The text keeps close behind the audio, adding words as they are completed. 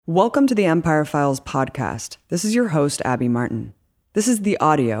Welcome to the Empire Files podcast. This is your host, Abby Martin. This is the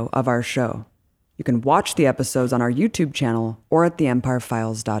audio of our show. You can watch the episodes on our YouTube channel or at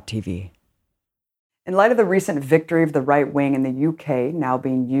theempirefiles.tv. In light of the recent victory of the right wing in the UK, now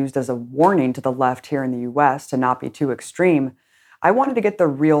being used as a warning to the left here in the US to not be too extreme, I wanted to get the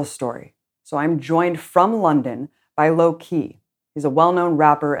real story. So I'm joined from London by Low-Key. He's a well-known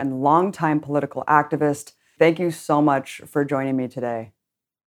rapper and longtime political activist. Thank you so much for joining me today.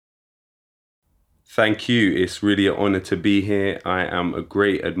 Thank you. It's really an honor to be here. I am a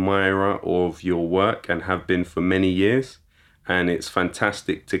great admirer of your work and have been for many years. And it's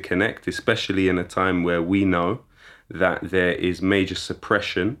fantastic to connect, especially in a time where we know that there is major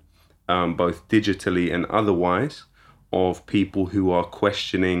suppression, both digitally and otherwise, of people who are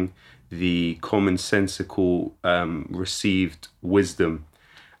questioning the commonsensical received wisdom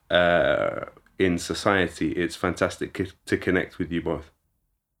in society. It's fantastic to connect with you both.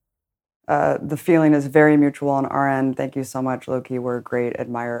 The feeling is very mutual on our end. Thank you so much, Low-Key. We're a great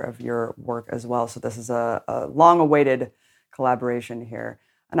admirer of your work as well. So this is a long-awaited collaboration here.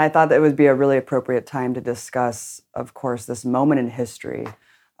 And I thought that it would be a really appropriate time to discuss, of course, this moment in history.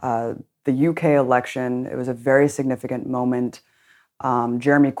 The UK election, it was a very significant moment.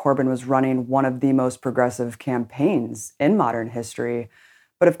 Jeremy Corbyn was running one of the most progressive campaigns in modern history.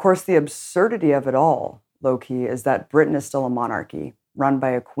 But of course, the absurdity of it all, Low-Key, is that Britain is still a monarchy run by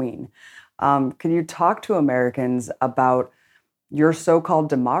a queen. Can you talk to Americans about your so-called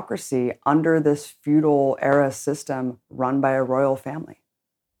democracy under this feudal era system run by a royal family?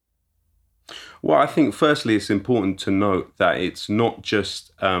 Well, I think firstly, it's important to note that it's not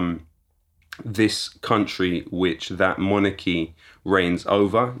just this country which that monarchy reigns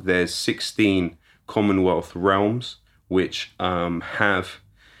over. There's 16 Commonwealth realms which have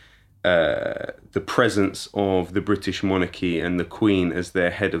the presence of the British monarchy and the Queen as their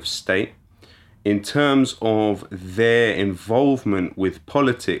head of state. In terms of their involvement with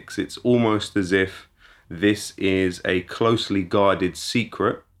politics, it's almost as if this is a closely guarded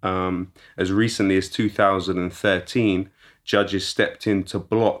secret. As recently as 2013, judges stepped in to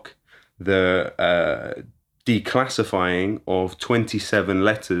block the declassifying of 27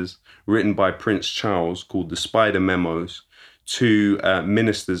 letters written by Prince Charles called the Spider Memos to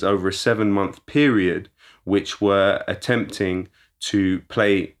ministers over a 7-month period, which were attempting to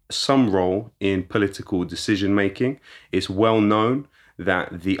play some role in political decision-making. It's well known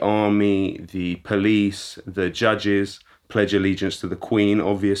that the army, the police, the judges pledge allegiance to the Queen,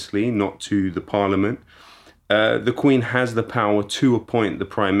 obviously, not to the Parliament. The Queen has the power to appoint the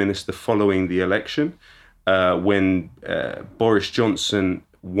Prime Minister following the election. When Boris Johnson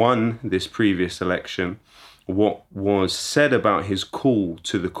won this previous election, what was said about his call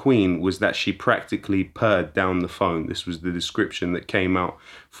to the Queen was that she practically purred down the phone. This was the description that came out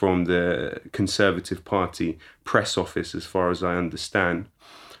from the Conservative Party press office, as far as I understand.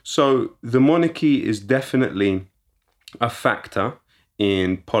 So the monarchy is definitely a factor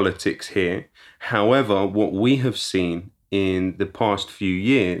in politics here. However, what we have seen in the past few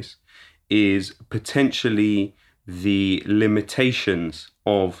years is potentially the limitations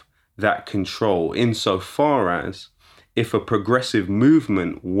of that control, insofar as if a progressive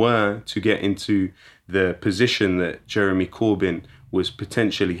movement were to get into the position that Jeremy Corbyn was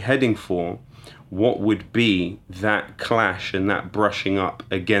potentially heading for, what would be that clash and that brushing up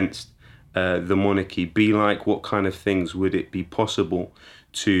against the monarchy be like? What kind of things would it be possible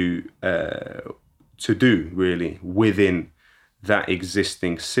to do, really, within that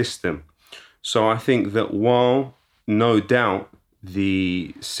existing system? So I think that while no doubt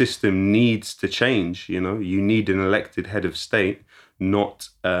the system needs to change, you need an elected head of state, not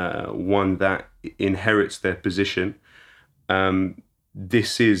one that inherits their position.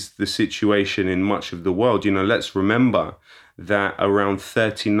 This is the situation in much of the world. Let's remember that around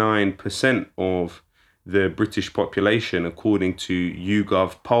 39% of the British population, according to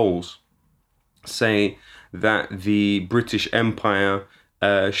YouGov polls, say that the British Empire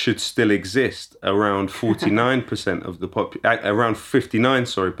should still exist. Around 49% of the around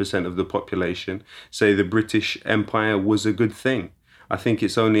 59% of the population say the British Empire was a good thing. I think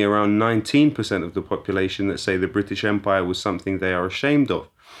it's only around 19% of the population that say the British Empire was something they are ashamed of.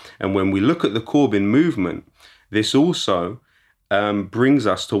 And when we look at the Corbyn movement, this also brings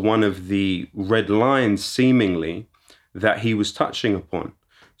us to one of the red lines, seemingly, that he was touching upon.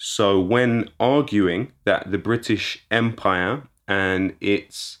 So when arguing that the British Empire and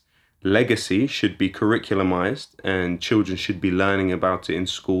its legacy should be curriculumized and children should be learning about it in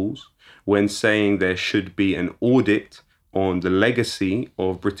schools, when saying there should be an audit on the legacy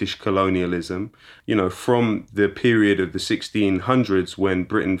of British colonialism. You know, from the period of the 1600s when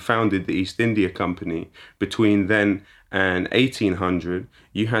Britain founded the East India Company, between then and 1800,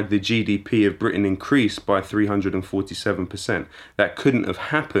 you had the GDP of Britain increase by 347%. That couldn't have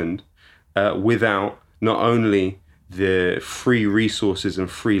happened without not only the free resources and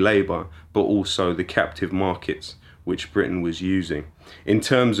free labour, but also the captive markets which Britain was using. In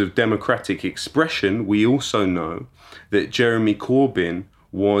terms of democratic expression, we also know that Jeremy Corbyn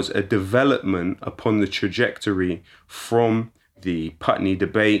was a development upon the trajectory from the Putney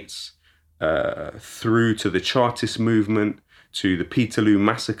debates through to the Chartist movement, to the Peterloo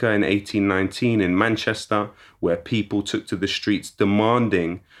massacre in 1819 in Manchester, where people took to the streets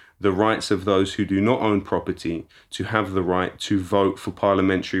demanding the rights of those who do not own property to have the right to vote for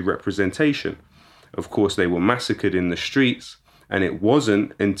parliamentary representation. Of course, they were massacred in the streets, and it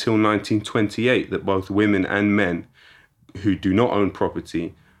wasn't until 1928 that both women and men who do not own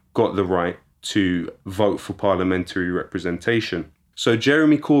property got the right to vote for parliamentary representation. So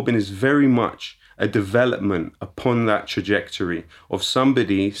Jeremy Corbyn is very much a development upon that trajectory of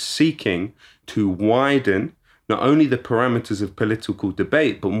somebody seeking to widen not only the parameters of political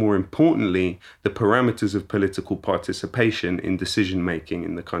debate, but more importantly, the parameters of political participation in decision-making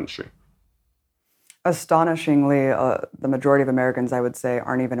in the country. Astonishingly, the majority of Americans, I would say,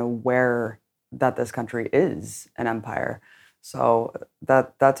 aren't even aware that this country is an empire. So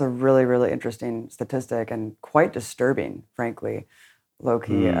that's a really, really interesting statistic and quite disturbing, frankly,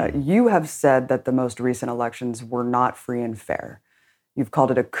 Loki. You have said that the most recent elections were not free and fair. You've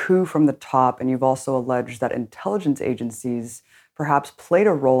called it a coup from the top, and you've also alleged that intelligence agencies perhaps played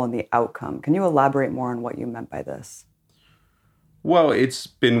a role in the outcome. Can you elaborate more on what you meant by this? Well, it's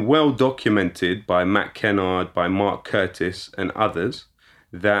been well documented by Matt Kennard, by Mark Curtis and others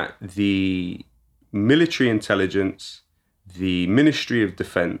that the military intelligence, the Ministry of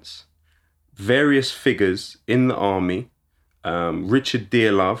Defense, various figures in the army, Richard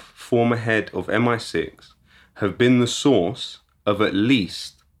Dearlove, former head of MI6, have been the source of at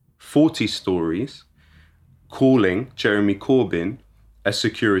least 40 stories calling Jeremy Corbyn a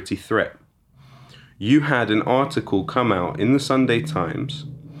security threat. You had an article come out in the Sunday Times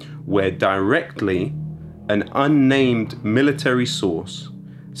where directly an unnamed military source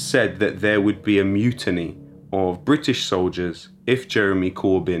said that there would be a mutiny of British soldiers if Jeremy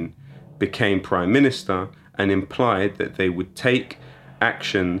Corbyn became Prime Minister, and implied that they would take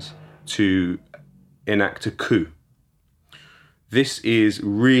actions to enact a coup. This is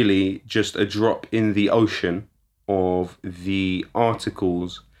really just a drop in the ocean of the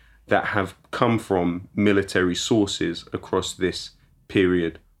articles that have come from military sources across this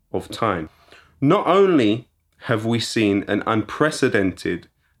period of time. Not only have we seen an unprecedented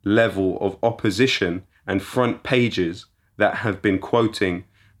level of opposition and front pages that have been quoting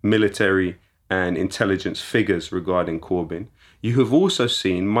military and intelligence figures regarding Corbyn, you have also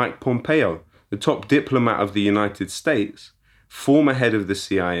seen Mike Pompeo, the top diplomat of the United States, former head of the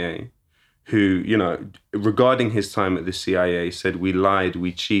CIA, who, you know, regarding his time at the CIA, said we lied,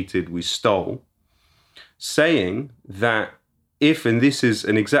 we cheated, we stole, saying that if, and this is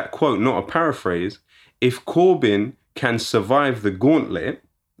an exact quote, not a paraphrase, if Corbyn can survive the gauntlet,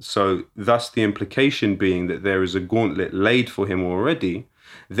 so thus the implication being that there is a gauntlet laid for him already,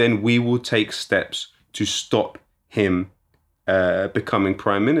 then we will take steps to stop him becoming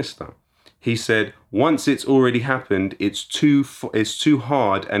Prime Minister. He said, once it's already happened, it's too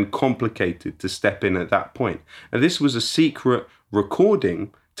hard and complicated to step in at that point. And this was a secret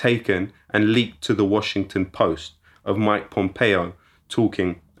recording taken and leaked to the Washington Post of Mike Pompeo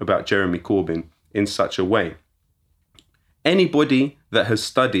talking about Jeremy Corbyn in such a way. Anybody that has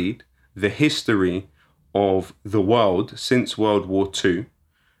studied the history of the world since World War II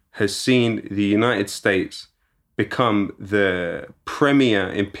has seen the United States become the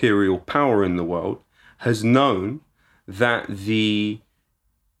premier imperial power in the world, has known that the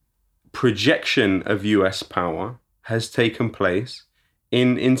projection of US power has taken place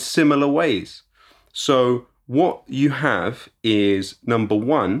in similar ways. So what you have is, number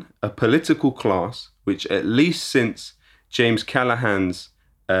one, a political class, which at least since James Callaghan's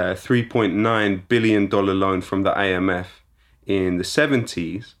 $3.9 billion loan from the IMF in the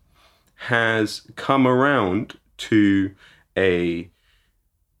 70s, has come around to a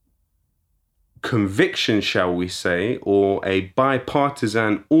conviction, shall we say, or a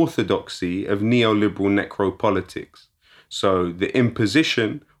bipartisan orthodoxy of neoliberal necropolitics. So the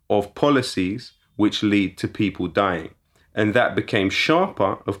imposition of policies which lead to people dying. And that became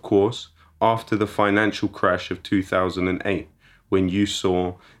sharper, of course, after the financial crash of 2008, when you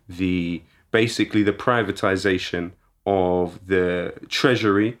saw basically the privatization of the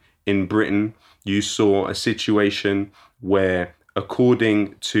Treasury in Britain, you saw a situation where,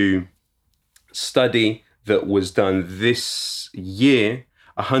 according to study that was done this year,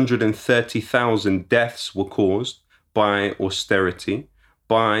 130,000 deaths were caused by austerity,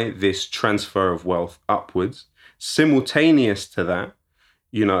 by this transfer of wealth upwards. Simultaneous to that,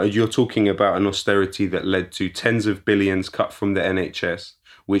 you're talking about an austerity that led to tens of billions cut from the NHS,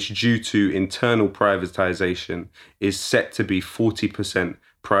 which due to internal privatization is set to be 40%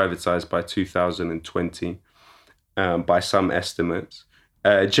 privatized by 2020, by some estimates.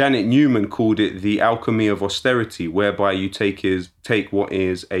 Janet Newman called it the alchemy of austerity, whereby you take what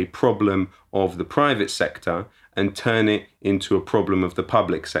is a problem of the private sector and turn it into a problem of the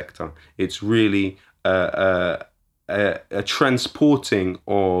public sector. It's really a transporting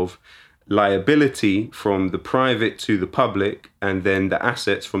of liability from the private to the public, and then the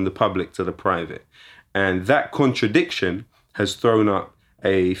assets from the public to the private. And that contradiction has thrown up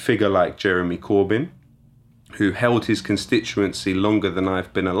a figure like Jeremy Corbyn, who held his constituency longer than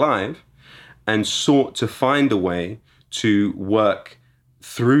I've been alive and sought to find a way to work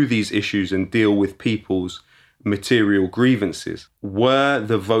through these issues and deal with people's material grievances. Were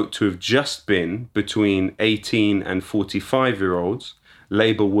the vote to have just been between 18 and 45-year-olds,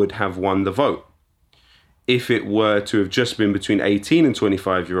 Labour would have won the vote. If it were to have just been between 18 and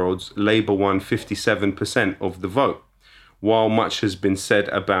 25-year-olds, Labour won 57% of the vote. While much has been said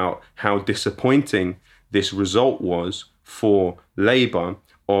about how disappointing this result was for Labour,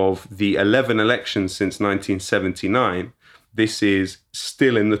 of the 11 elections since 1979, this is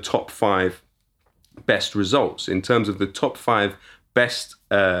still in the top 5 best results. In terms of the top 5 best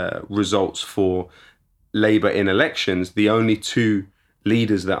results for Labour in elections, the only 2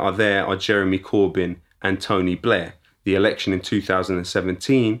 leaders that are there are Jeremy Corbyn and Tony Blair. The election in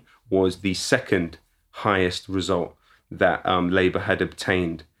 2017 was the second highest result that Labour had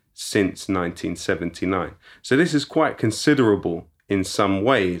obtained since 1979. So this is quite considerable in some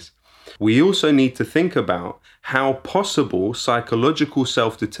ways. We also need to think about how possible psychological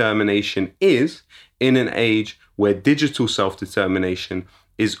self-determination is in an age where digital self-determination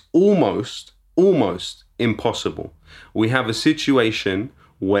is almost impossible. We have a situation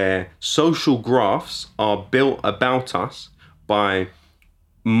where social graphs are built about us by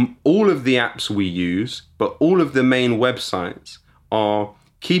all of the apps we use, but all of the main websites are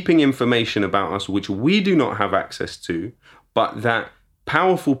keeping information about us which we do not have access to, but that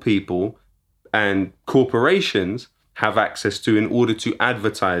powerful people and corporations have access to in order to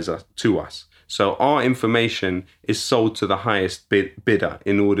advertise to us. So our information is sold to the highest bidder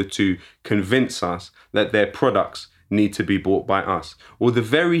in order to convince us that their products need to be bought by us. Well, the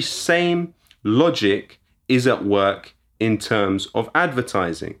very same logic is at work in terms of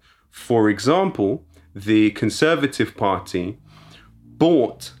advertising. For example, the Conservative Party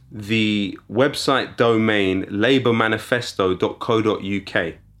bought the website domain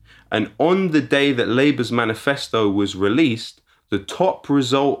labourmanifesto.co.uk. And on the day that Labour's manifesto was released, the top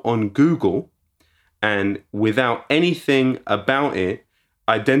result on Google, and without anything about it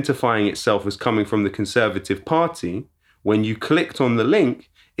identifying itself as coming from the Conservative Party, when you clicked on the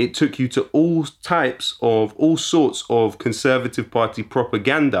link, it took you to all sorts of Conservative Party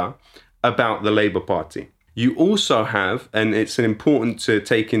propaganda about the Labour Party. You also have, and it's important to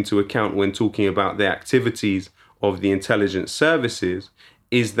take into account when talking about the activities of the intelligence services,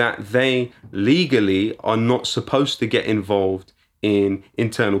 is that they legally are not supposed to get involved in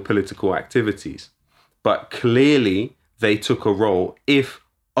internal political activities. But clearly they took a role, if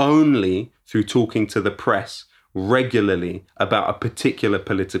only through talking to the press regularly about a particular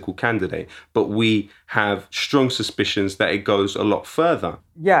political candidate. But we have strong suspicions that it goes a lot further.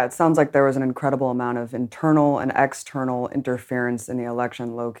 Yeah, it sounds like there was an incredible amount of internal and external interference in the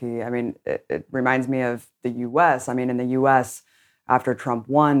election, Loki. I mean, it reminds me of the US. I mean, in the US, after Trump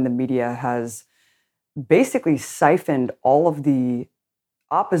won, the media has basically siphoned all of the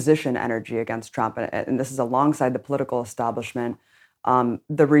opposition energy against Trump. And this is alongside the political establishment,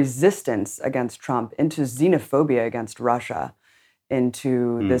 the resistance against Trump into xenophobia against Russia,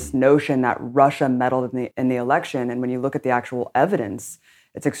 into this notion that Russia meddled in the election. And when you look at the actual evidence,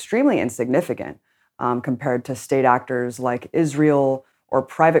 it's extremely insignificant compared to state actors like Israel or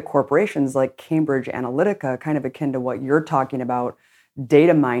private corporations like Cambridge Analytica, kind of akin to what you're talking about,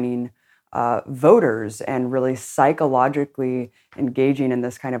 data mining voters and really psychologically engaging in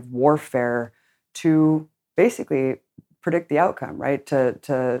this kind of warfare to basically predict the outcome, right?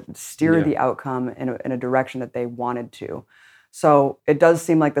 To steer the outcome in a direction that they wanted to. So it does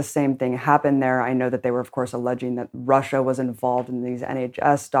seem like the same thing happened there. I know that they were, of course, alleging that Russia was involved in these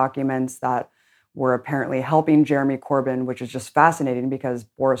NHS documents that were apparently helping Jeremy Corbyn, which is just fascinating because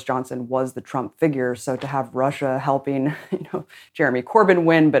Boris Johnson was the Trump figure. So to have Russia helping, Jeremy Corbyn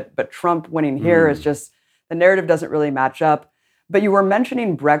win, but Trump winning here is just, the narrative doesn't really match up. But you were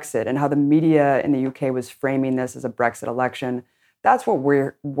mentioning Brexit and how the media in the UK was framing this as a Brexit election. That's what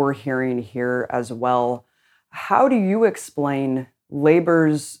we're hearing here as well. How do you explain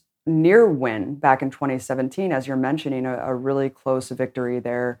Labour's near win back in 2017, as you're mentioning, a really close victory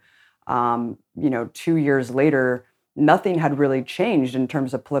there? 2 years later, nothing had really changed in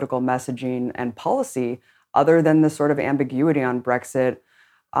terms of political messaging and policy other than the sort of ambiguity on Brexit.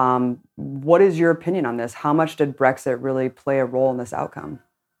 What is your opinion on this? How much did Brexit really play a role in this outcome?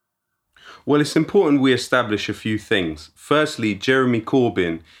 Well, it's important we establish a few things. Firstly, Jeremy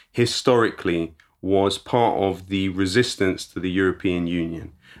Corbyn historically was part of the resistance to the European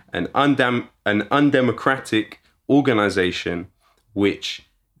Union, an undemocratic organization which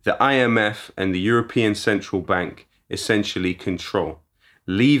the IMF and the European Central Bank essentially control,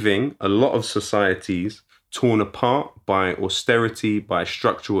 leaving a lot of societies torn apart by austerity, by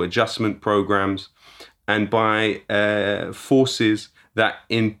structural adjustment programs, and by forces that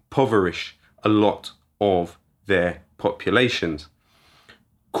impoverish a lot of their populations.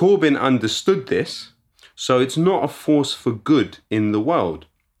 Corbyn understood this, so it's not a force for good in the world,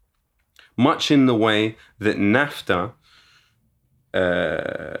 much in the way that NAFTA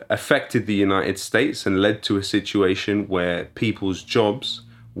affected the United States and led to a situation where people's jobs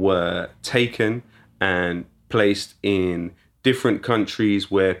were taken and placed in different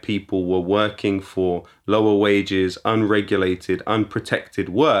countries where people were working for lower wages, unregulated, unprotected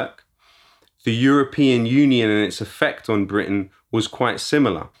work. The European Union and its effect on Britain was quite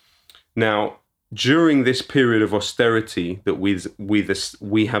similar. Now, during this period of austerity that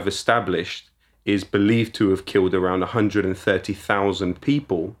we have established is believed to have killed around 130,000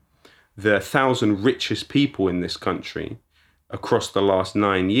 people, the 1,000 richest people in this country across the last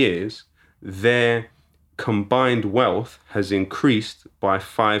 9 years, their combined wealth has increased by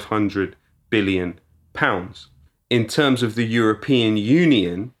 £500 billion. In terms of the European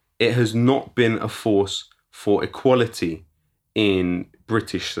Union, it has not been a force for equality in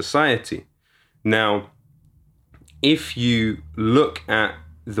British society. Now, if you look at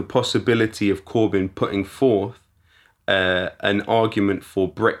the possibility of Corbyn putting forth an argument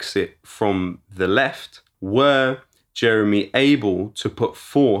for Brexit from the left, were Jeremy able to put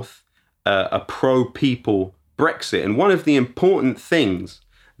forth a pro-people Brexit? And one of the important things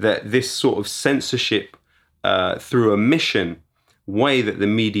that this sort of censorship through omission way that the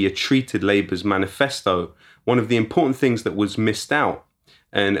media treated Labour's manifesto, one of the important things that was missed out,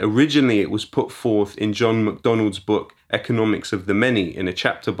 and originally it was put forth in John MacDonald's book, Economics of the Many, in a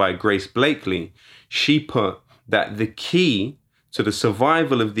chapter by Grace Blakely, she put that the key to the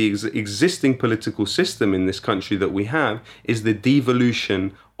survival of the existing political system in this country that we have is the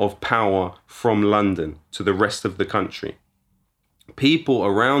devolution of power from London to the rest of the country. People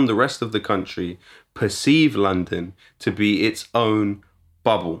around the rest of the country perceive London to be its own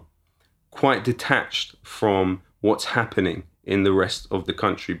bubble, quite detached from what's happening in the rest of the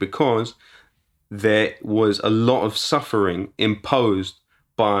country, because there was a lot of suffering imposed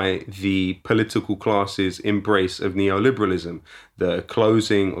by the political class's embrace of neoliberalism. The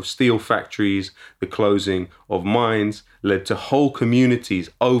closing of steel factories, the closing of mines led to whole communities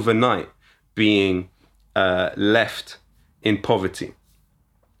overnight being left in poverty.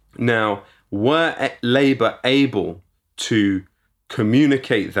 Now, were Labour able to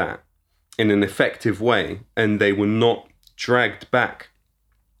communicate that in an effective way, and they were not dragged back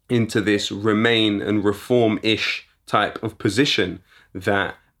into this Remain and Reform-ish type of position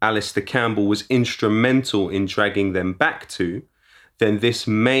that Alistair Campbell was instrumental in dragging them back to, then this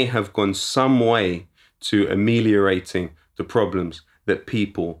may have gone some way to ameliorating the problems that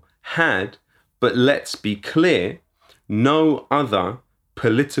people had. But let's be clear, no other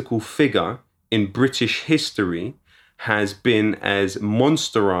political figure in British history has been as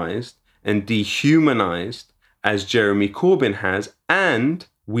monsterized and dehumanized as Jeremy Corbyn has. And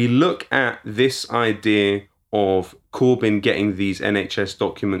we look at this idea of Corbyn getting these NHS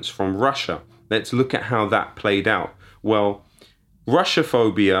documents from Russia. Let's look at how that played out. Well,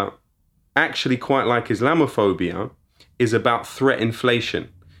 Russophobia, actually quite like Islamophobia, is about threat inflation.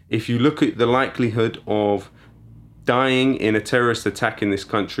 If you look at the likelihood of dying in a terrorist attack in this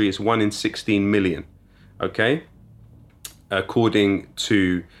country, is 1 in 16 million, okay? According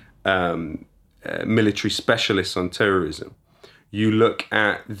to military specialists on terrorism. You look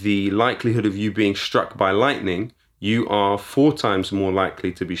at the likelihood of you being struck by lightning, you are 4 times more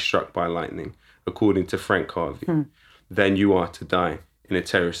likely to be struck by lightning, according to Frank Harvey, than you are to die in a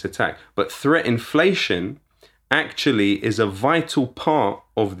terrorist attack. But threat inflation actually is a vital part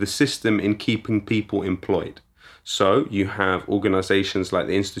of the system in keeping people employed. So you have organizations like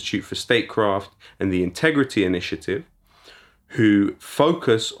the Institute for Statecraft and the Integrity Initiative who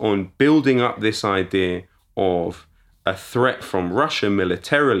focus on building up this idea of a threat from Russia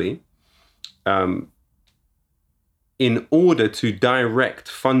militarily in order to direct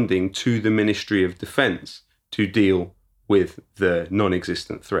funding to the Ministry of Defense to deal with the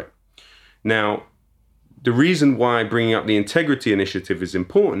non-existent threat. Now, the reason why bringing up the Integrity Initiative is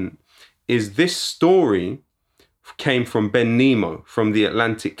important is this story came from Ben Nemo from the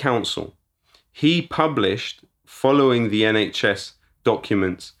Atlantic Council. He published, following the NHS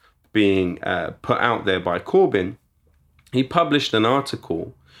documents being put out there by Corbyn, he published an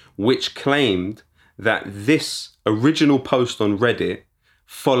article which claimed that this original post on Reddit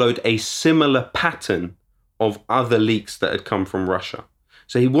followed a similar pattern of other leaks that had come from Russia.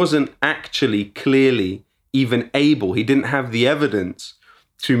 So he wasn't actually clearly even able, he didn't have the evidence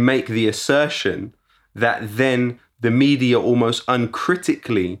to make the assertion that then the media almost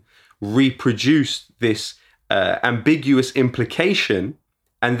uncritically reproduced this ambiguous implication,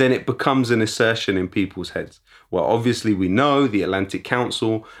 and then it becomes an assertion in people's heads. Well, obviously we know the Atlantic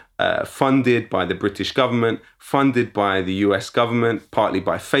Council, funded by the British government, funded by the US government, partly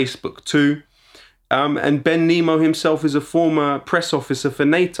by Facebook too. And Ben Nemo himself is a former press officer for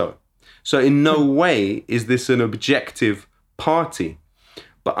NATO. So in no way is this an objective party.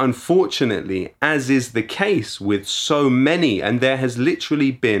 But unfortunately, as is the case with so many, and there has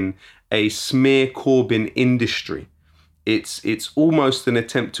literally been a smear Corbyn industry. It's almost an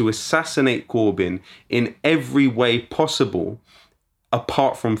attempt to assassinate Corbyn in every way possible,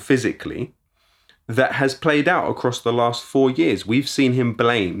 apart from physically, that has played out across the last 4 years. We've seen him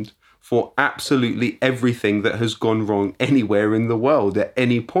blamed for absolutely everything that has gone wrong anywhere in the world at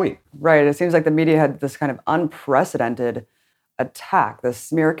any point. Right. It seems like the media had this kind of unprecedented attack, the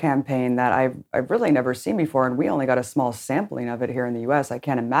smear campaign that I've really never seen before. And we only got a small sampling of it here in the US. I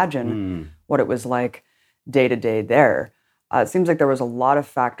can't imagine what it was like day to day there. It seems like there was a lot of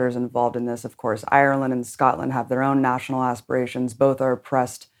factors involved in this. Of course, Ireland and Scotland have their own national aspirations. Both are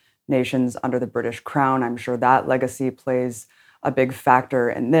oppressed nations under the British crown. I'm sure that legacy plays a big factor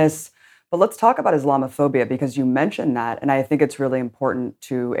in this. But let's talk about Islamophobia, because you mentioned that, and I think it's really important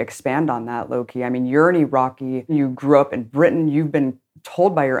to expand on that, Loki. I mean, you're an Iraqi, you grew up in Britain, you've been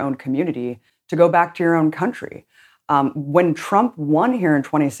told by your own community to go back to your own country. When Trump won here in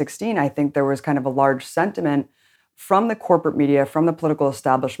 2016, I think there was kind of a large sentiment from the corporate media, from the political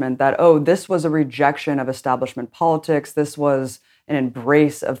establishment that, oh, this was a rejection of establishment politics. This was an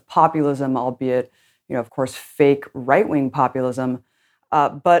embrace of populism, albeit, of course, fake right-wing populism.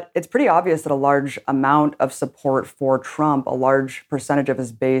 But it's pretty obvious that a large amount of support for Trump, a large percentage of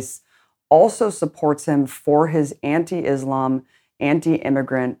his base, also supports him for his anti-Islam,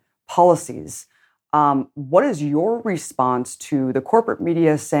 anti-immigrant policies. What is your response to the corporate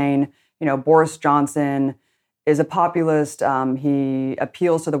media saying, Boris Johnson is a populist, he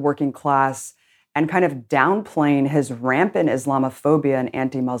appeals to the working class, and kind of downplaying his rampant Islamophobia and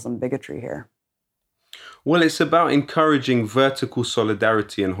anti-Muslim bigotry here? Well, it's about encouraging vertical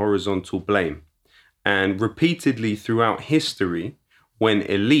solidarity and horizontal blame. And repeatedly throughout history, when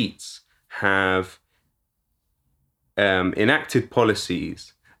elites have enacted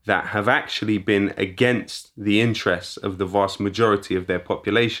policies that have actually been against the interests of the vast majority of their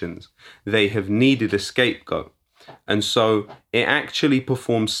populations, they have needed a scapegoat. And so it actually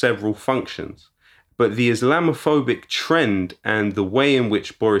performs several functions. But the Islamophobic trend and the way in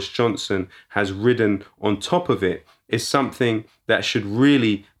which Boris Johnson has ridden on top of it is something that should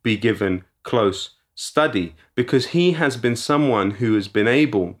really be given close study, because he has been someone who has been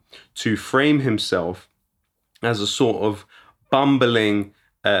able to frame himself as a sort of bumbling,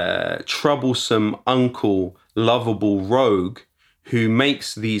 troublesome uncle, lovable rogue who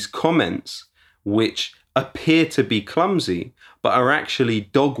makes these comments which appear to be clumsy, but are actually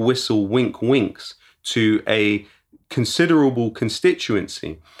dog whistle wink winks to a considerable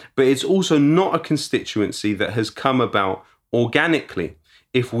constituency. But it's also not a constituency that has come about organically.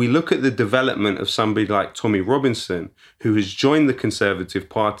 If we look at the development of somebody like Tommy Robinson, who has joined the Conservative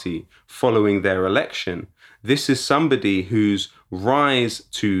Party following their election, this is somebody whose rise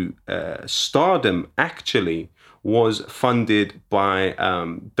to stardom actually was funded by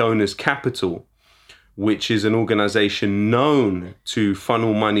Donors Capital, which is an organization known to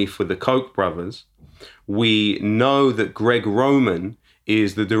funnel money for the Koch brothers. We know that Greg Roman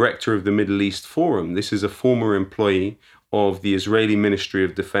is the director of the Middle East Forum. This is a former employee of the Israeli Ministry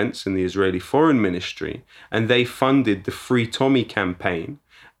of Defense and the Israeli Foreign Ministry, and they funded the Free Tommy campaign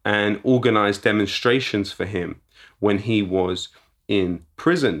and organized demonstrations for him when he was in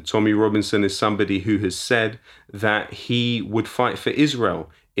prison. Tommy Robinson is somebody who has said that he would fight for Israel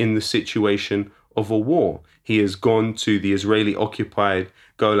in the situation of a war. He has gone to the Israeli-occupied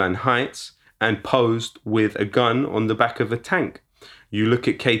Golan Heights and posed with a gun on the back of a tank. You look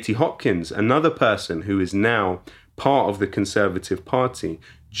at Katie Hopkins, another person who is now part of the Conservative Party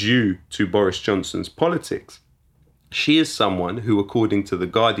due to Boris Johnson's politics. She is someone who, according to the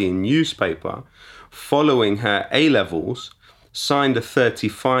Guardian newspaper, following her A-levels, signed a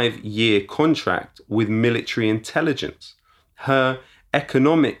 35-year contract with military intelligence. Her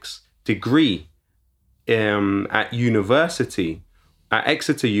economics degree at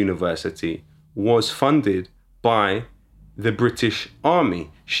Exeter University, was funded by the British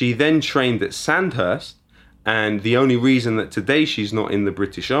Army. She then trained at Sandhurst, and the only reason that today she's not in the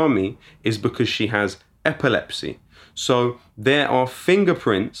British Army is because she has epilepsy. So there are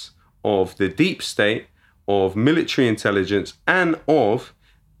fingerprints of the deep state, of military intelligence, and of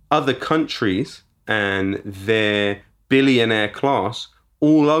other countries and their billionaire class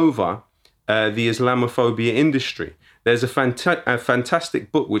all over the Islamophobia industry. There's a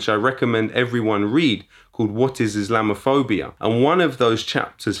fantastic book which I recommend everyone read called What is Islamophobia? And one of those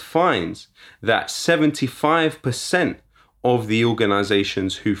chapters finds that 75% of the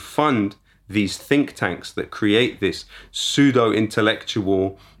organizations who fund these think tanks that create this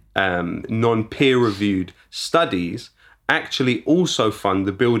pseudo-intellectual, non-peer-reviewed studies actually also fund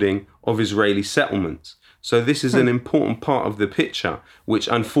the building of Israeli settlements. So this is an important part of the picture, which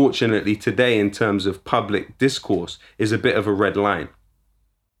unfortunately today in terms of public discourse is a bit of a red line.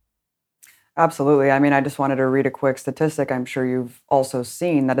 Absolutely. I mean, I just wanted to read a quick statistic. I'm sure you've also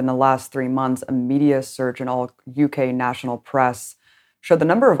seen that in the last 3 months, a media search in all UK national press showed the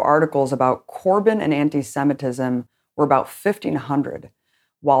number of articles about Corbyn and anti-Semitism were about 1,500,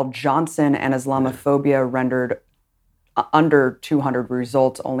 while Johnson and Islamophobia rendered under 200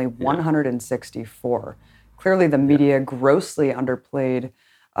 results, only 164. Clearly, the media grossly underplayed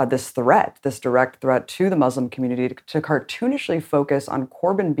this direct threat to the Muslim community to cartoonishly focus on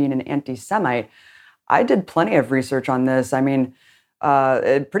Corbyn being an anti-Semite. I did plenty of research on this. I mean,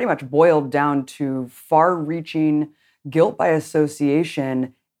 it pretty much boiled down to far-reaching guilt by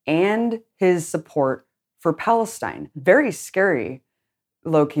association and his support for Palestine. Very scary,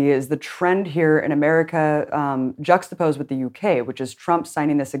 low-key, is the trend here in America juxtaposed with the UK, which is Trump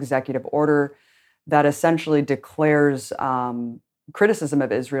signing this executive order that essentially declares criticism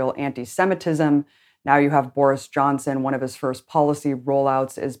of Israel anti-Semitism. Now you have Boris Johnson. One of his first policy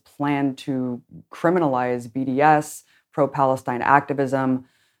rollouts is planned to criminalize BDS, pro-Palestine activism.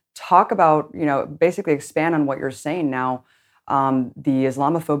 Talk about, basically expand on what you're saying now, the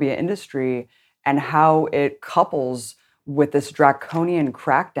Islamophobia industry and how it couples with this draconian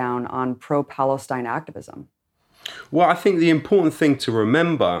crackdown on pro-Palestine activism. Well, I think the important thing to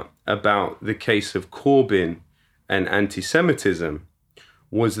remember about the case of Corbyn and anti-Semitism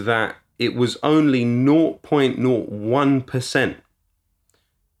was that it was only 0.01%.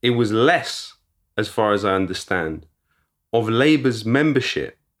 It was less, as far as I understand, of Labour's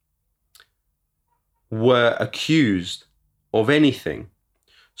membership were accused of anything.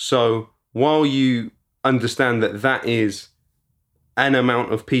 So while you understand that that is an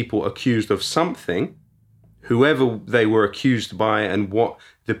amount of people accused of something, whoever they were accused by and what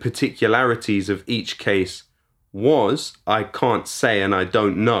the particularities of each case was, I can't say and I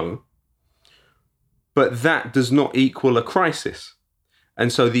don't know. But that does not equal a crisis.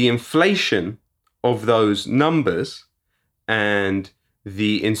 And so the inflation of those numbers and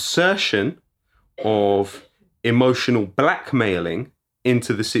the insertion of emotional blackmailing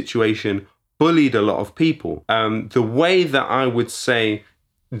into the situation bullied a lot of people. The way that I would say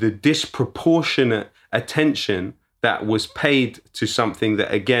the disproportionate attention that was paid to something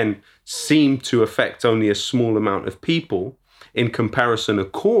that, again, seemed to affect only a small amount of people in comparison,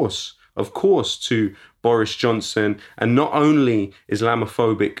 of course, to Boris Johnson, and not only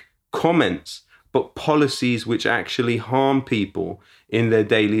Islamophobic comments, but policies which actually harm people in their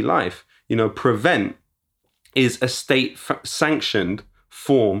daily life. Prevent is a state-sanctioned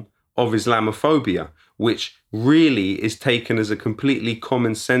form of Islamophobia, which really is taken as a completely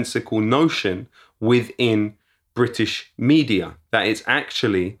commonsensical notion within British media, that it's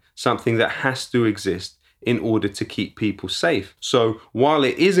actually something that has to exist in order to keep people safe. So while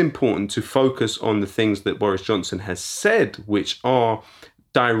it is important to focus on the things that Boris Johnson has said, which are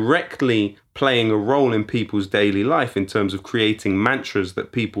directly playing a role in people's daily life in terms of creating mantras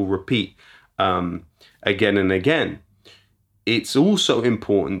that people repeat again and again, it's also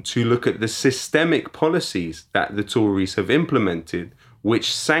important to look at the systemic policies that the Tories have implemented,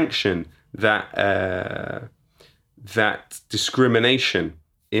 which sanction that discrimination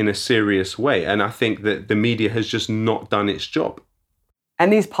in a serious way. And I think that the media has just not done its job.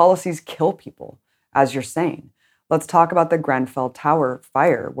 And these policies kill people, as you're saying. Let's talk about the Grenfell Tower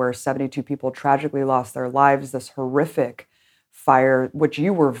fire, where 72 people tragically lost their lives, this horrific fire, which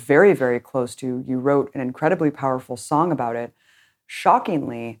you were very, very close to. You wrote an incredibly powerful song about it.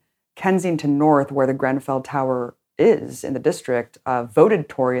 Shockingly, Kensington North, where the Grenfell Tower is in the district, voted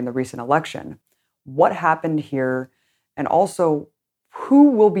Tory in the recent election. What happened here? And also,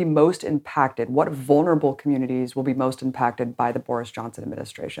 who will be most impacted? What vulnerable communities will be most impacted by the Boris Johnson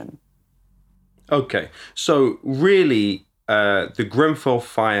administration? Okay, so really, the Grenfell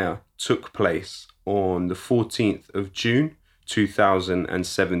fire took place on the 14th of June,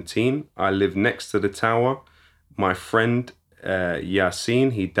 2017. I live next to the tower. My friend,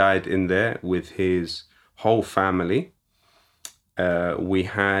 Yasin, he died in there with his whole family. We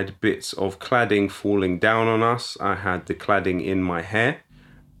had bits of cladding falling down on us. I had the cladding in my hair,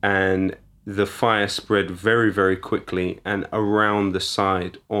 and the fire spread very, very quickly and around the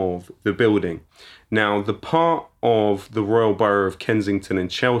side of the building. Now, the part of the Royal Borough of Kensington and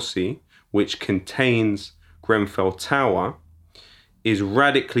Chelsea, which contains Grenfell Tower, is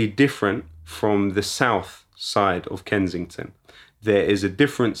radically different from the south side of Kensington. There is a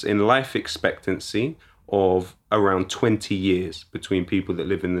difference in life expectancy of around 20 years between people that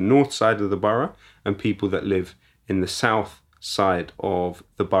live in the north side of the borough and people that live in the south side of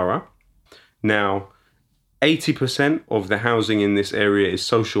the borough. Now, 80% of the housing in this area is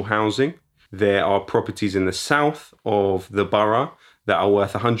social housing. There are properties in the south of the borough that are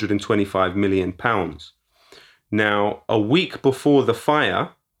worth £125 million. Now, a week before the fire,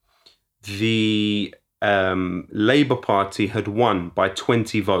 the Labour Party had won by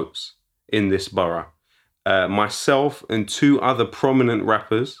 20 votes in this borough. Myself and two other prominent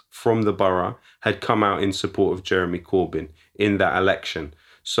rappers from the borough had come out in support of Jeremy Corbyn in that election.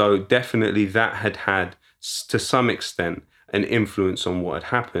 So definitely that had, to some extent, an influence on what had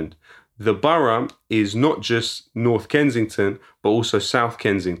happened. The borough is not just North Kensington, but also South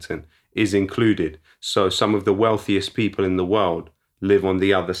Kensington is included. So some of the wealthiest people in the world live on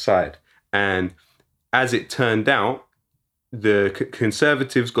the other side. And as it turned out, the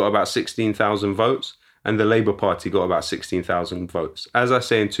Conservatives got about 16,000 votes and the Labour Party got about 16,000 votes. As I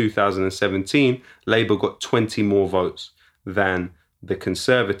say, in 2017, Labour got 20 more votes than the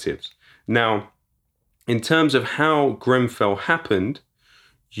Conservatives. Now, in terms of how Grenfell happened,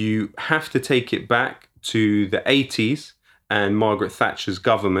 you have to take it back to the 80s and Margaret Thatcher's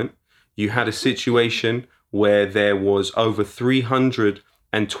government. You had a situation where there was over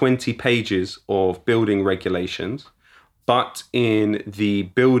 320 pages of building regulations, but in the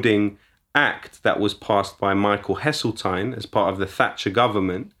Building Act that was passed by Michael Heseltine as part of the Thatcher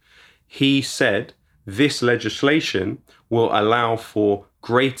government, he said this legislation will allow for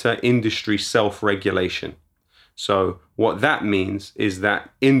greater industry self-regulation. So what that means is that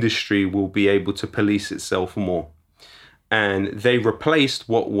industry will be able to police itself more. And they replaced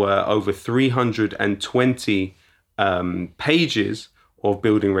what were over 320 pages of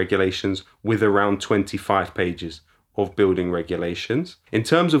building regulations with around 25 pages of building regulations. In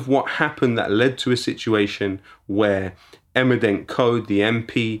terms of what happened that led to a situation where Emma Dent Coad, the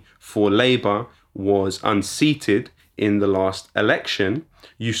MP for Labour, was unseated in the last election,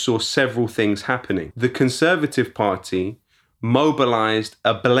 you saw several things happening. The Conservative Party mobilised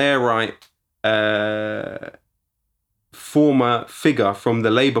a Blairite former figure from the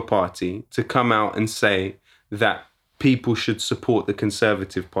Labour Party to come out and say that people should support the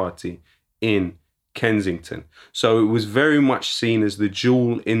Conservative Party in Kensington. So it was very much seen as the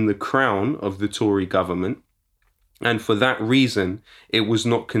jewel in the crown of the Tory government. And for that reason, it was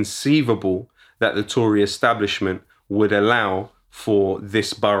not conceivable that the Tory establishment would allow for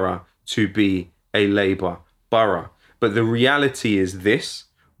this borough to be a Labour borough. But the reality is this: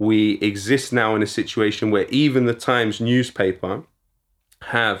 we exist now in a situation where even the Times newspaper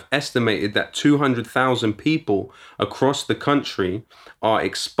have estimated that 200,000 people across the country are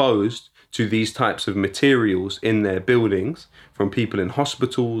exposed to these types of materials in their buildings, from people in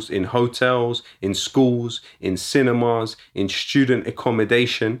hospitals, in hotels, in schools, in cinemas, in student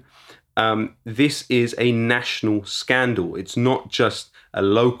accommodation. This is a national scandal. It's not just a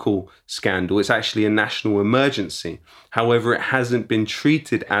local scandal. It's actually a national emergency. However, it hasn't been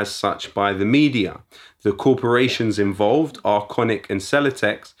treated as such by the media. The corporations involved, Arconic and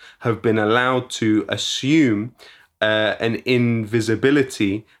Celotex, have been allowed to assume an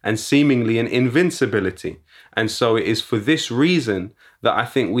invisibility and seemingly an invincibility. And so it is for this reason that I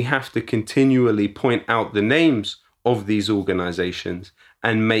think we have to continually point out the names of these organizations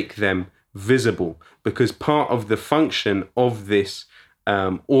and make them visible, because part of the function of this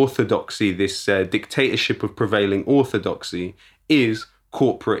orthodoxy, this dictatorship of prevailing orthodoxy, is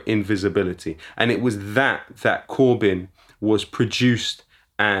corporate invisibility. And it was that Corbyn was produced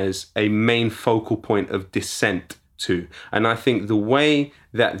as a main focal point of dissent to. And I think the way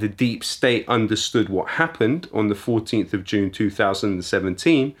that the deep state understood what happened on the 14th of June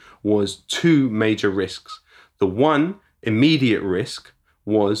 2017 was two major risks. The one immediate risk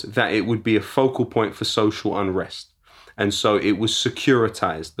was that it would be a focal point for social unrest. And so it was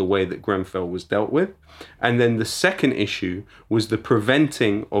securitized the way that Grenfell was dealt with. And then the second issue was the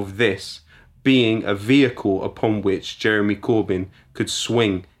preventing of this being a vehicle upon which Jeremy Corbyn could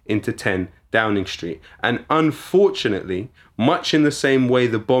swing into 10 Downing Street. And unfortunately, much in the same way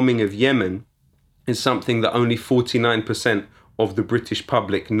the bombing of Yemen is something that only 49% of the British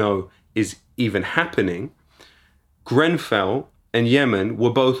public know is even happening, Grenfell and Yemen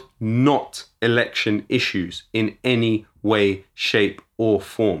were both not election issues in any way, shape, or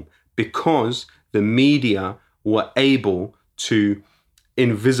form, because the media were able to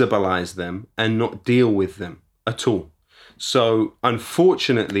invisibilize them and not deal with them at all. So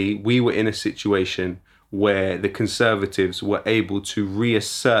unfortunately, we were in a situation where the Conservatives were able to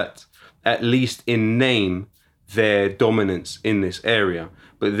reassert, at least in name, their dominance in this area.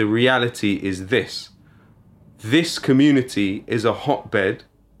 But the reality is this community is a hotbed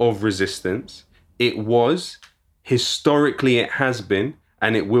of resistance. It was, historically it has been,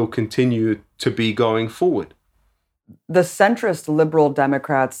 and it will continue to be going forward. The centrist Liberal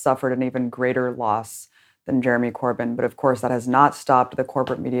Democrats suffered an even greater loss than Jeremy Corbyn, but of course that has not stopped the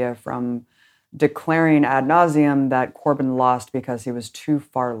corporate media from declaring ad nauseum that Corbyn lost because he was too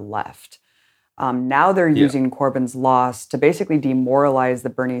far left. Now they're using Corbyn's loss to basically demoralize the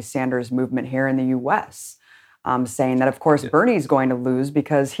Bernie Sanders movement here in the U.S., saying that, of course, Bernie's going to lose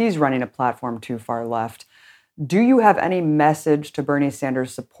because he's running a platform too far left. Do you have any message to Bernie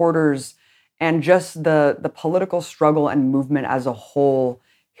Sanders supporters and just the political struggle and movement as a whole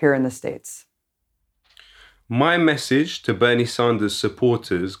here in the States? My message to Bernie Sanders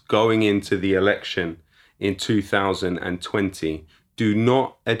supporters going into the election in 2020, do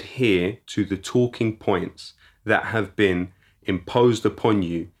not adhere to the talking points that have been imposed upon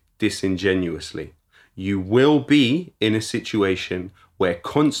you disingenuously. You will be in a situation where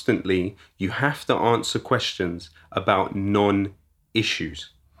constantly you have to answer questions about non-issues.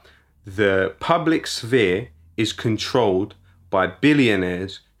 The public sphere is controlled by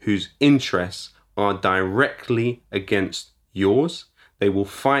billionaires whose interests are directly against yours. They will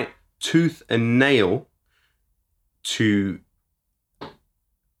fight tooth and nail to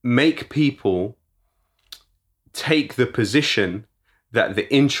make people take the position that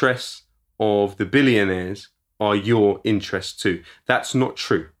the interests of the billionaires are your interests too. That's not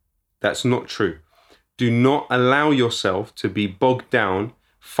true. That's not true. Do not allow yourself to be bogged down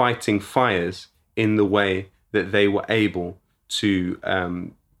fighting fires in the way that they were able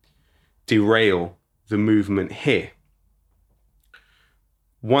to derail the movement here.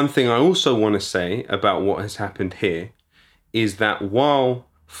 One thing I also want to say about what has happened here is that while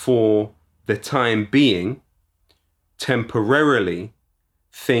for the time being, temporarily,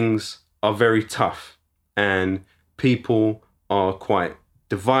 things are very tough and people are quite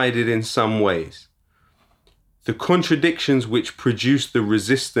divided in some ways, the contradictions which produced the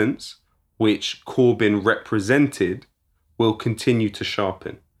resistance which Corbyn represented will continue to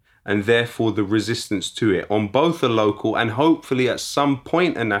sharpen. And therefore the resistance to it on both a local and hopefully at some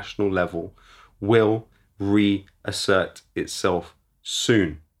point a national level will reassert itself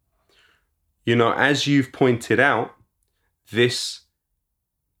soon. You know, as you've pointed out, this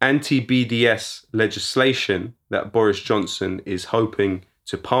anti-BDS legislation that Boris Johnson is hoping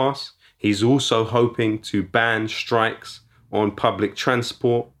to pass, he's also hoping to ban strikes on public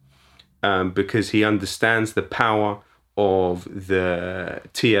transport because he understands the power of the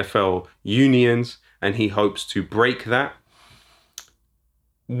TfL unions and he hopes to break that.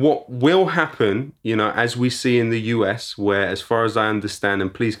 What will happen, you know, as we see in the US, where, as far as I understand,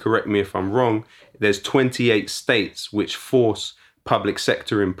 and please correct me if I'm wrong, there's 28 states which force public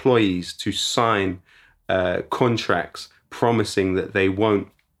sector employees to sign contracts promising that they won't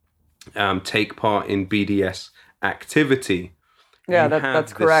take part in BDS activity. Yeah,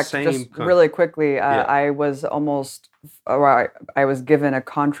 that's correct. Just really quickly, I was given a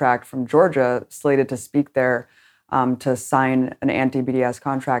contract from Georgia, slated to speak there, to sign an anti-BDS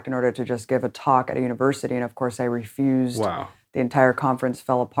contract in order to just give a talk at a university. And of course, I refused. Wow. The entire conference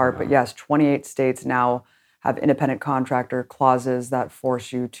fell apart. Wow. But yes, 28 states now have independent contractor clauses that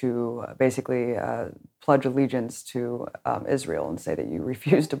force you to basically pledge allegiance to Israel and say that you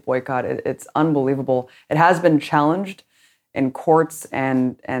refuse to boycott. It's unbelievable. It has been challenged in courts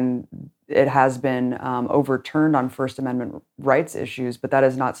and it has been overturned on First Amendment rights issues, but that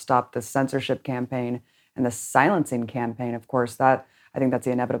has not stopped the censorship campaign and the silencing campaign. Of course, I think that's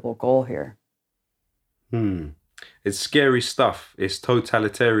the inevitable goal here. It's scary stuff. It's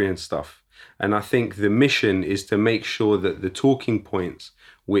totalitarian stuff. And I think the mission is to make sure that the talking points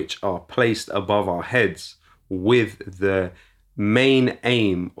which are placed above our heads with the main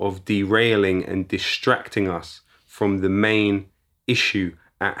aim of derailing and distracting us from the main issue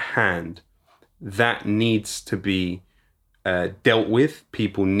at hand, that needs to be dealt with.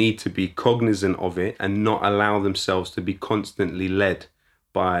 People need to be cognizant of it and not allow themselves to be constantly led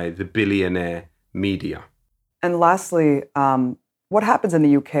by the billionaire media. And lastly, what happens in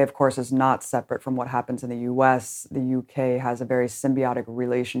the UK, of course, is not separate from what happens in the US. The UK has a very symbiotic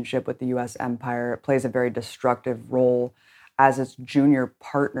relationship with the US empire. It plays a very destructive role as its junior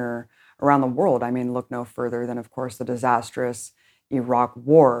partner around the world. I mean, look no further than, of course, the disastrous Iraq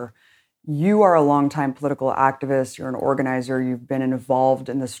War. You are a longtime political activist. You're an organizer. You've been involved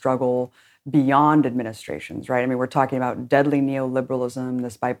in the struggle beyond administrations, right? I mean, we're talking about deadly neoliberalism,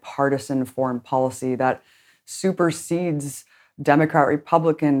 this bipartisan foreign policy that supersedes Democrat,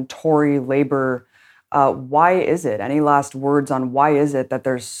 Republican, Tory, Labor. Why is it? Any last words on why is it that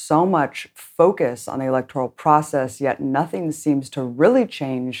there's so much focus on the electoral process, yet nothing seems to really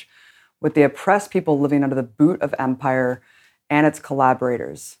change with the oppressed people living under the boot of empire and its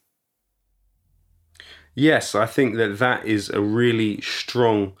collaborators? Yes, I think that is a really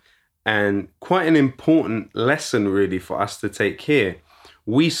strong and quite an important lesson really for us to take here.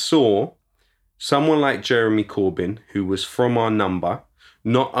 We saw someone like Jeremy Corbyn, who was from our number.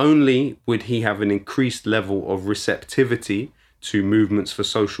 Not only would he have an increased level of receptivity to movements for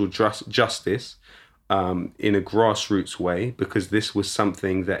social justice in a grassroots way, because this was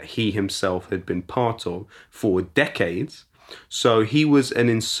something that he himself had been part of for decades. So he was an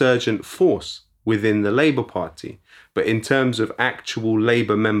insurgent force within the Labour Party. But in terms of actual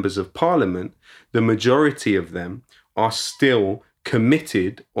Labour members of Parliament, the majority of them are still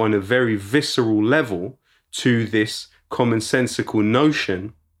committed on a very visceral level to this commonsensical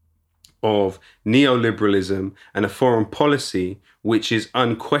notion of neoliberalism and a foreign policy which is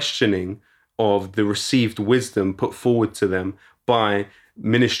unquestioning of the received wisdom put forward to them by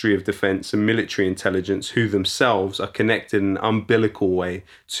Ministry of Defence and military intelligence, who themselves are connected in an umbilical way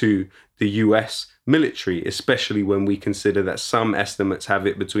to the US military, especially when we consider that some estimates have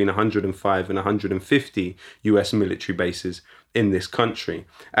it between 105 and 150 US military bases in this country.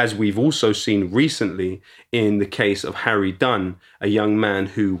 As we've also seen recently in the case of Harry Dunn, a young man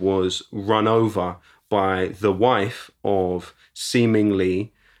who was run over by the wife of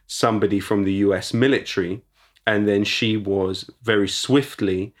seemingly somebody from the US military, and then she was very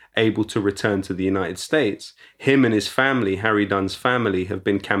swiftly able to return to the United States. Him and his family, Harry Dunn's family, have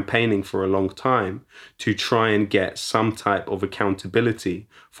been campaigning for a long time to try and get some type of accountability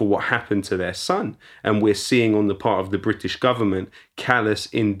for what happened to their son. And we're seeing on the part of the British government callous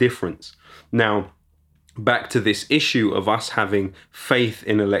indifference. Now, back to this issue of us having faith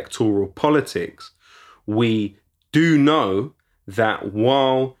in electoral politics, we do know that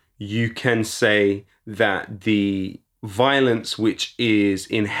while you can say that the violence which is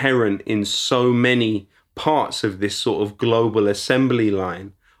inherent in so many parts of this sort of global assembly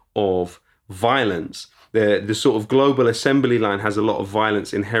line of violence, the sort of global assembly line has a lot of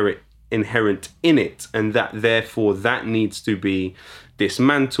violence inherent in it, and that therefore that needs to be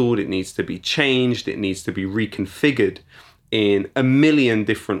dismantled, it needs to be changed, it needs to be reconfigured in a million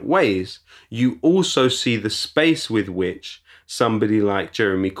different ways. You also see the space with which somebody like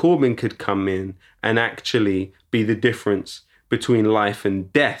Jeremy Corbyn could come in and actually be the difference between life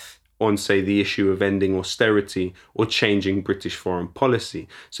and death on, say, the issue of ending austerity or changing British foreign policy.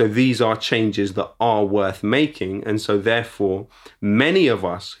 So these are changes that are worth making. And so therefore, many of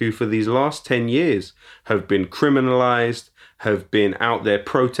us who for these last 10 years have been criminalized, have been out there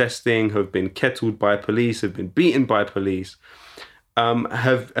protesting, have been kettled by police, have been beaten by police,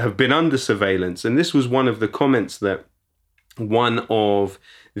 have been under surveillance. And this was one of the comments that one of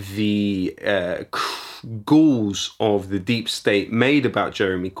the ghouls of the deep state made about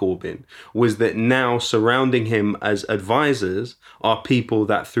Jeremy Corbyn, was that now surrounding him as advisors are people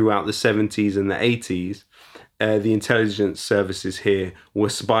that throughout the 70s and the 80s, the intelligence services here were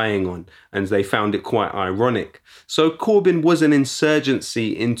spying on, and they found it quite ironic. So Corbyn was an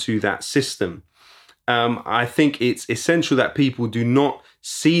insurgency into that system. I think it's essential that people do not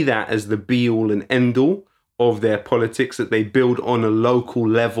see that as the be-all and end-all of their politics, that they build on a local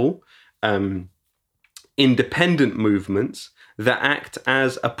level, independent movements that act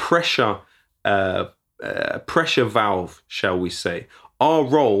as a pressure valve, shall we say. Our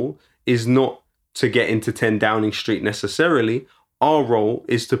role is not to get into 10 Downing Street necessarily. Our role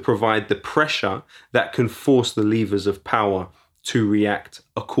is to provide the pressure that can force the levers of power to react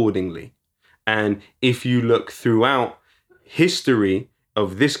accordingly. And if you look throughout history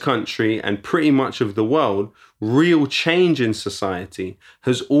of this country and pretty much of the world, real change in society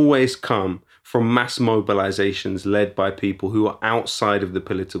has always come from mass mobilizations led by people who are outside of the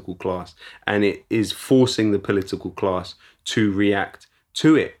political class, and it is forcing the political class to react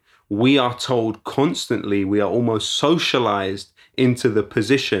to it. We are told constantly, we are almost socialized into the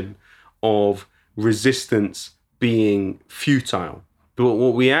position of resistance being futile. But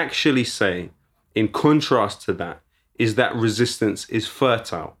what we actually say, in contrast to that, is that resistance is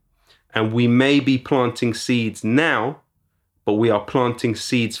fertile. And we may be planting seeds now, but we are planting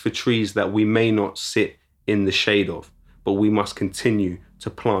seeds for trees that we may not sit in the shade of. But we must continue to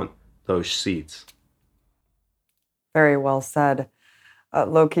plant those seeds. Very well said.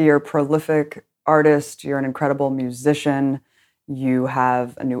 Loki, you're a prolific artist. You're an incredible musician. You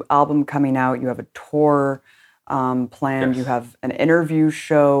have a new album coming out. You have a tour planned. Yes. You have an interview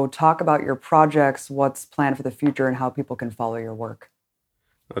show. Talk about your projects, what's planned for the future, and how people can follow your work.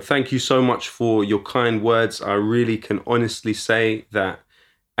 Thank you so much for your kind words. I really can honestly say that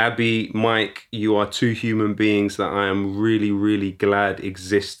Abby, Mike, you are two human beings that I am really, really glad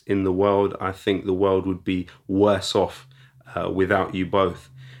exist in the world. I think the world would be worse off without you both.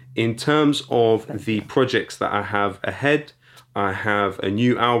 In terms of the projects that I have ahead, I have a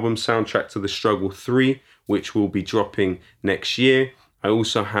new album, Soundtrack to the Struggle 3, which will be dropping next year. I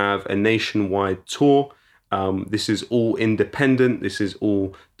also have a nationwide tour. This is all independent. This is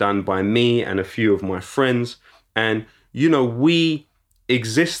all done by me and a few of my friends. And, you know, we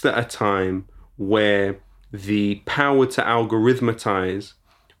exist at a time where the power to algorithmatize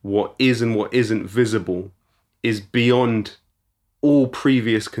what is and what isn't visible is beyond all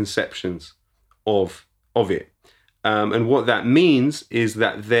previous conceptions of it. And what that means is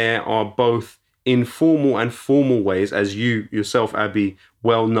that there are both informal and formal ways, as you yourself, Abby,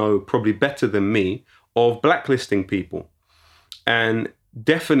 well know probably better than me, of blacklisting people. And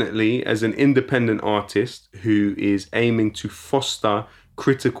definitely as an independent artist who is aiming to foster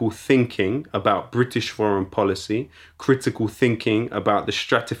critical thinking about British foreign policy, critical thinking about the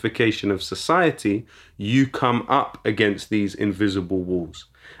stratification of society, you come up against these invisible walls.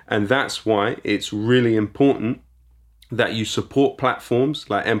 And that's why it's really important that you support platforms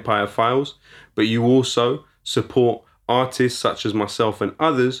like Empire Files, but you also support artists such as myself and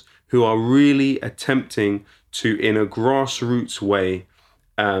others who are really attempting to, in a grassroots way,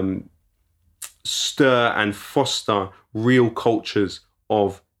 stir and foster real cultures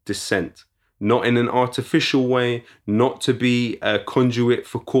of dissent. Not in an artificial way, not to be a conduit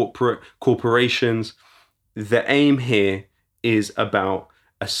for corporations. The aim here is about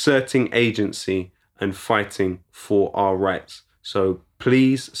asserting agency and fighting for our rights. So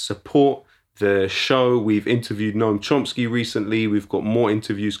please support the show. We've interviewed Noam Chomsky recently. We've got more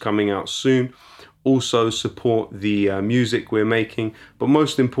interviews coming out soon. Also support the music we're making, but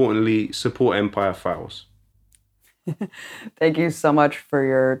most importantly, support Empire Files. Thank you so much for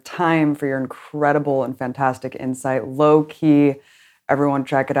your time, for your incredible and fantastic insight. Low key, everyone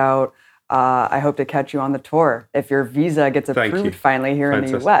check it out. I hope to catch you on the tour if your visa gets approved finally here in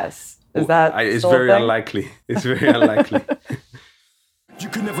the US. Is that it's very unlikely. It's very unlikely. You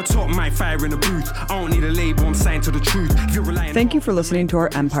can never top my fire in a booth. I don't need a label, I'm saying to the truth. Thank you for listening to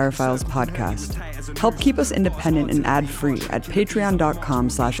our Empire Files podcast. Help keep us independent and ad-free at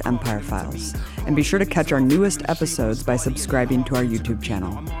patreon.com/empirefiles. And be sure to catch our newest episodes by subscribing to our YouTube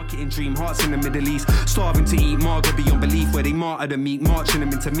channel. Marketing dream hearts in the Middle East. Starving to eat market beyond belief. Where they martyr the meat, marching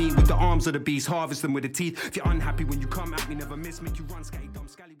them into meat with the arms of the beast. Harvest them with the teeth. If you're unhappy when you come at me, never miss. Make you run, scatty, dumb,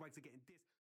 scallywags again.